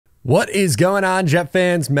What is going on, Jet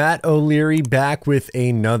fans? Matt O'Leary back with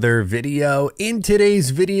another video. In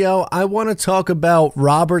today's video, I want to talk about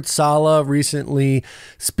Robert Saleh recently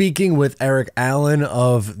speaking with Eric Allen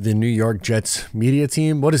of the New York Jets media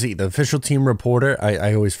team. What is he? The official team reporter?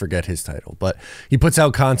 I always forget his title, but he puts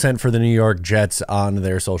out content for the New York Jets on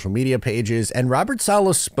their social media pages. And Robert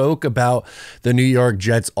Saleh spoke about the New York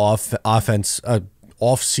Jets off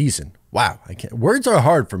season. Wow, words are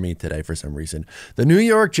hard for me today for some reason. The New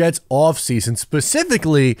York Jets offseason,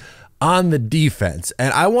 specifically on the defense.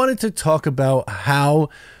 And I wanted to talk about how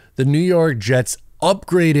the New York Jets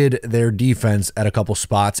upgraded their defense at a couple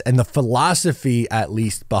spots and the philosophy, at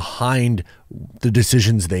least, behind the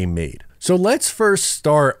decisions they made. So let's first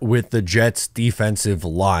start with the Jets defensive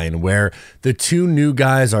line, where the two new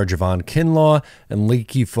guys are Javon Kinlaw and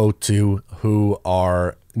Leki Fotu, who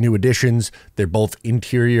are new additions. They're both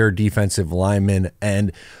interior defensive linemen.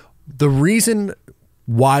 And the reason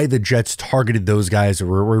why the Jets targeted those guys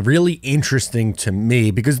were really interesting to me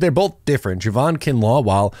because they're both different. Javon Kinlaw,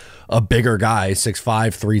 while a bigger guy,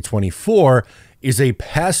 6'5", 324, is a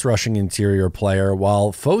pass rushing interior player,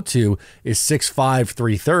 while Fotu is 6'5",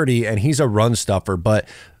 330, and he's a run stuffer. But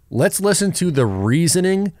let's listen to the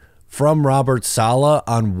reasoning from Robert Saleh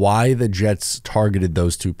on why the Jets targeted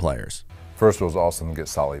those two players. First, it was awesome to get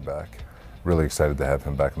Saleh back. Really excited to have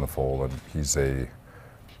him back in the fold, and he's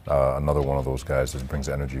another one of those guys that brings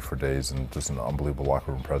energy for days and just an unbelievable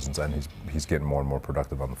locker room presence, and he's getting more and more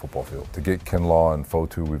productive on the football field. To get Kinlaw and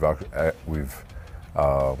Fotu,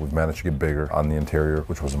 we've managed to get bigger on the interior,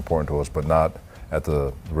 which was important to us, but not at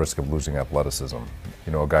the risk of losing athleticism.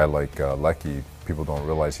 You know, a guy like Leki, people don't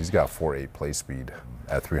realize he's got 4.8 play speed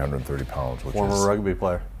at 330 pounds, which former is rugby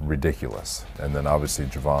player. Ridiculous. And then obviously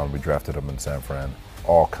Javon, we drafted him in San Fran.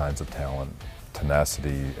 All kinds of talent,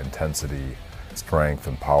 tenacity, intensity, strength,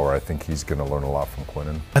 and power. I think he's going to learn a lot from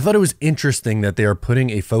Quinnen. I thought it was interesting that they are putting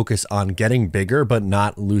a focus on getting bigger but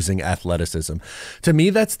not losing athleticism. To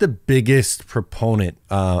me, that's the biggest proponent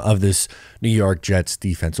of this New York Jets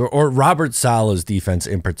defense, or Robert Saleh's defense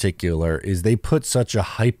in particular, is they put such a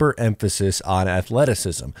hyper emphasis on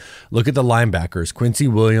athleticism. Look at the linebackers. Quincy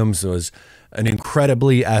Williams was an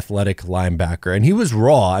incredibly athletic linebacker, and he was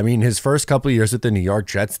raw. I mean, his first couple of years at the New York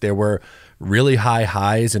Jets, there were really high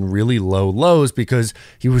highs and really low lows because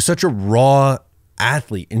he was such a raw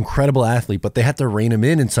athlete, incredible athlete, but they had to rein him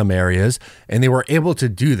in some areas, and they were able to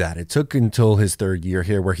do that. It took until his third year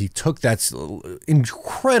here where he took that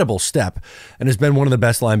incredible step and has been one of the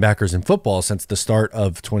best linebackers in football since the start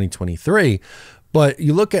of 2023. But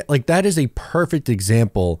you look at, like, that is a perfect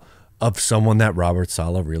example of someone that Robert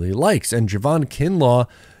Saleh really likes. And Javon Kinlaw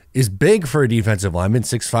is big for a defensive lineman,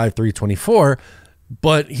 6'5", 324,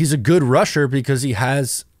 but he's a good rusher because he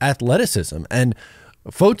has athleticism. And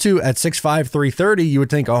Fotu at 6'5", 330, you would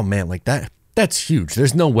think, oh man, like that's huge.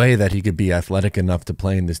 There's no way that he could be athletic enough to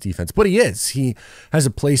play in this defense, but he is. He has a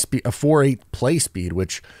 4.8 play speed,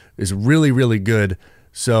 which is really, really good.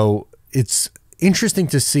 So it's interesting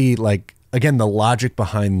to see, like, again, the logic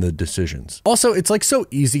behind the decisions. Also, it's like so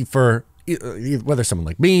easy for whether someone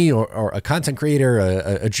like me or a content creator,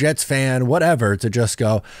 a Jets fan, whatever, to just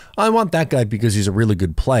go, I want that guy because he's a really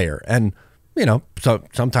good player. And, you know, so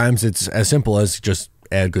sometimes it's as simple as just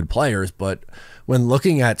add good players. But when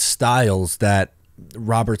looking at styles that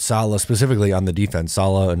Robert Saleh, specifically on the defense,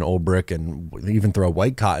 Saleh and Ulbrich, and even throw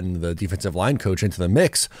White Cotton, the defensive line coach, into the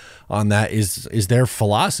mix on that, is their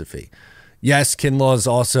philosophy. Yes, Kinlaw is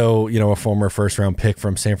also, you know, a former first-round pick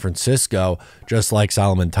from San Francisco, just like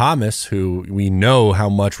Solomon Thomas, who we know how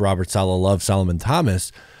much Robert Saleh loves Solomon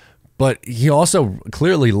Thomas, but he also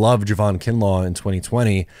clearly loved Javon Kinlaw in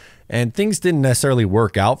 2020, and things didn't necessarily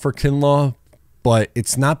work out for Kinlaw, but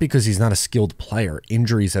it's not because he's not a skilled player.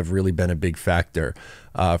 Injuries have really been a big factor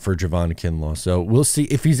for Javon Kinlaw, so we'll see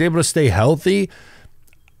if he's able to stay healthy.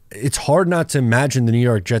 It's hard not to imagine the New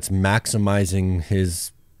York Jets maximizing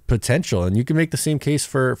his potential, and you can make the same case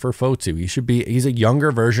for Fotu. He's a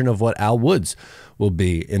younger version of what Al Woods will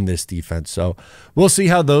be in this defense. So we'll see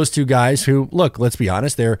how those two guys, who, look, let's be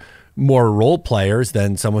honest, they're more role players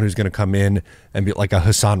than someone who's going to come in and be like a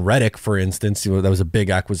Hassan Reddick, for instance. You know, that was a big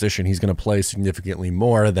acquisition. He's going to play significantly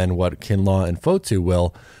more than what Kinlaw and Fotu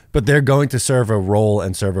will, but they're going to serve a role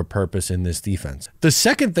and serve a purpose in this defense. The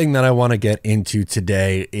second thing that I want to get into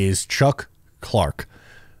today is Chuck Clark.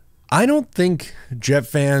 I don't think Jet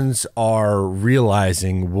fans are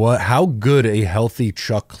realizing how good a healthy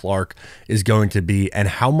Chuck Clark is going to be and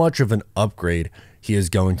how much of an upgrade he is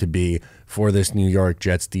going to be for this New York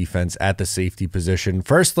Jets defense at the safety position.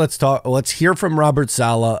 First, let's hear from Robert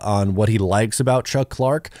Saleh on what he likes about Chuck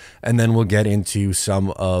Clark, and then we'll get into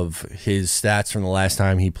some of his stats from the last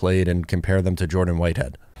time he played and compare them to Jordan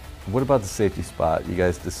Whitehead. What about the safety spot? You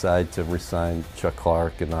guys decide to re-sign Chuck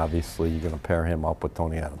Clark, and obviously you're going to pair him up with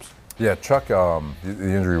Tony Adams. Yeah, Chuck, the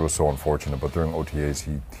injury was so unfortunate, but during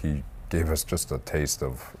OTAs, he gave us just a taste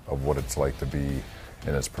of what it's like to be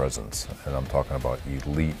in his presence. And I'm talking about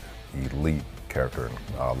elite character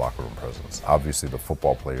and locker room presence. Obviously, the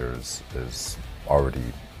football player is already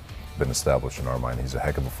been established in our mind. He's a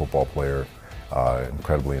heck of a football player,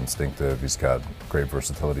 incredibly instinctive. He's got great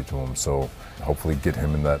versatility to him. So hopefully get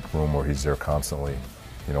him in that room where he's there constantly.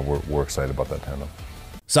 You know, we're excited about that tandem.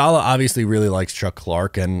 Saleh obviously really likes Chuck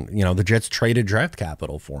Clark, and the Jets traded draft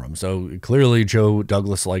capital for him. So clearly Joe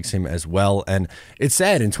Douglas likes him as well. And it's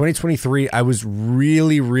sad, in 2023, I was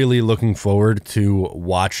really, really looking forward to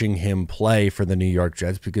watching him play for the New York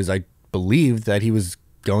Jets because I believed that he was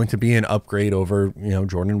going to be an upgrade over,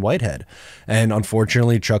 Jordan Whitehead. And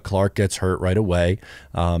unfortunately, Chuck Clark gets hurt right away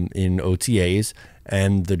in OTAs.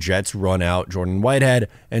 And the Jets run out Jordan Whitehead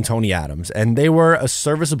and Tony Adams. And they were a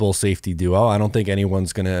serviceable safety duo. I don't think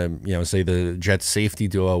anyone's going to, say the Jets safety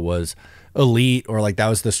duo was elite or like that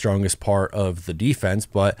was the strongest part of the defense,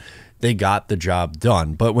 but they got the job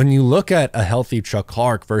done. But when you look at a healthy Chuck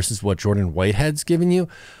Clark versus what Jordan Whitehead's given you,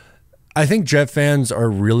 I think Jet fans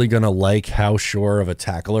are really going to like how sure of a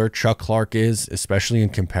tackler Chuck Clark is, especially in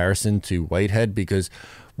comparison to Whitehead, because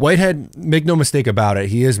Whitehead, make no mistake about it,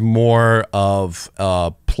 he is more of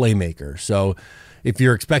a playmaker. So if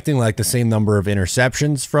you're expecting like the same number of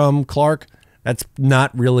interceptions from Clark, that's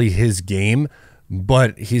not really his game.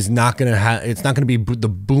 But he's not going to have, it's not going to be the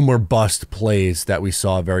boom or bust plays that we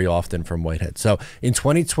saw very often from Whitehead. So in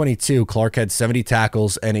 2022, Clark had 70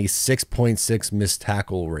 tackles and a 6.6 missed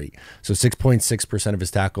tackle rate. So 6.6% of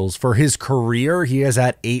his tackles. For his career, he is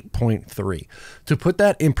at 8.3. To put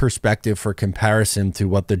that in perspective for comparison to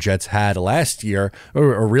what the Jets had last year,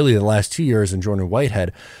 or really the last 2 years in Jordan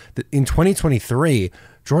Whitehead, in 2023,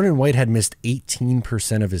 Jordan Whitehead missed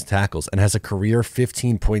 18% of his tackles and has a career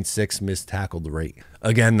 15.6 missed tackled rate.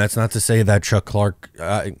 Again, that's not to say that Chuck Clark,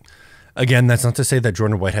 that's not to say that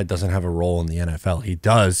Jordan Whitehead doesn't have a role in the NFL. He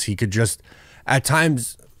does. He could just, at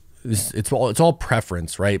times, it's all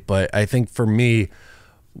preference, right? But I think for me,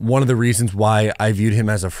 one of the reasons why I viewed him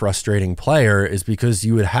as a frustrating player is because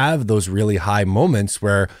you would have those really high moments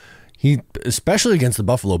where he, especially against the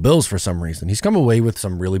Buffalo Bills for some reason, he's come away with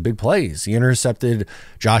some really big plays. He intercepted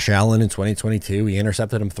Josh Allen in 2022. He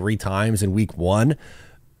intercepted him 3 times in week 1.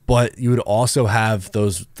 But you would also have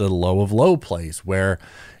the low of low plays where,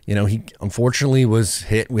 he unfortunately was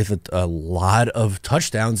hit with a lot of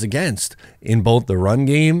touchdowns against in both the run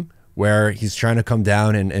game where he's trying to come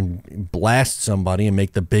down and blast somebody and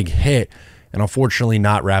make the big hit and unfortunately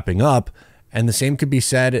not wrapping up. And the same could be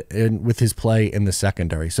said with his play in the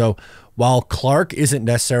secondary. So while Clark isn't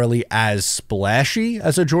necessarily as splashy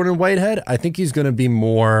as a Jordan Whitehead, I think he's going to be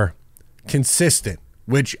more consistent,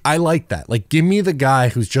 which I like that. Like, give me the guy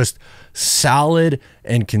who's just solid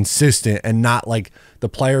and consistent and not like the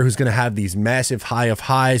player who's going to have these massive high of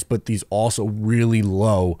highs, but these also really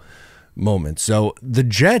low moments. So the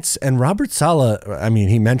Jets and Robert Saleh, I mean,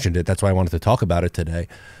 he mentioned it. That's why I wanted to talk about it today.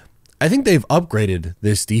 I think they've upgraded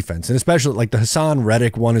this defense, and especially like the Hassan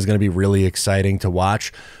Reddick one is going to be really exciting to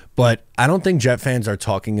watch. But I don't think Jet fans are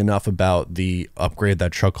talking enough about the upgrade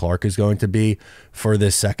that Chuck Clark is going to be for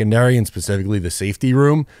this secondary and specifically the safety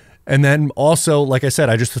room. And then also, like I said,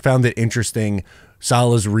 I just found it interesting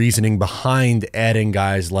Saleh's reasoning behind adding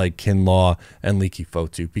guys like Kinlaw and Leki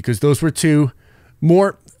Fotu, because those were 2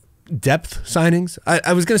 more depth signings.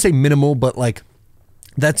 I was going to say minimal, but like,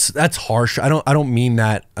 that's harsh. I don't mean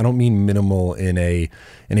that. I don't mean minimal in a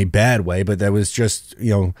bad way, but that was just,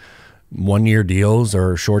 1-year deals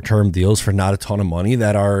or short-term deals for not a ton of money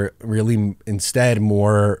that are really instead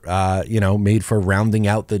more, made for rounding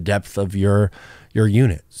out the depth of your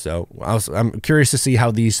unit. So I'm curious to see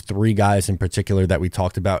how these 3 guys in particular that we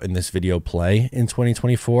talked about in this video play in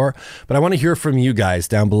 2024. But I want to hear from you guys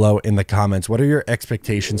down below in the comments. What are your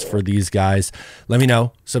expectations for these guys? Let me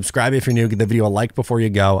know. Subscribe if you're new. Give the video a like before you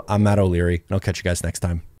go. I'm Matt O'Leary, and I'll catch you guys next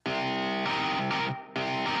time.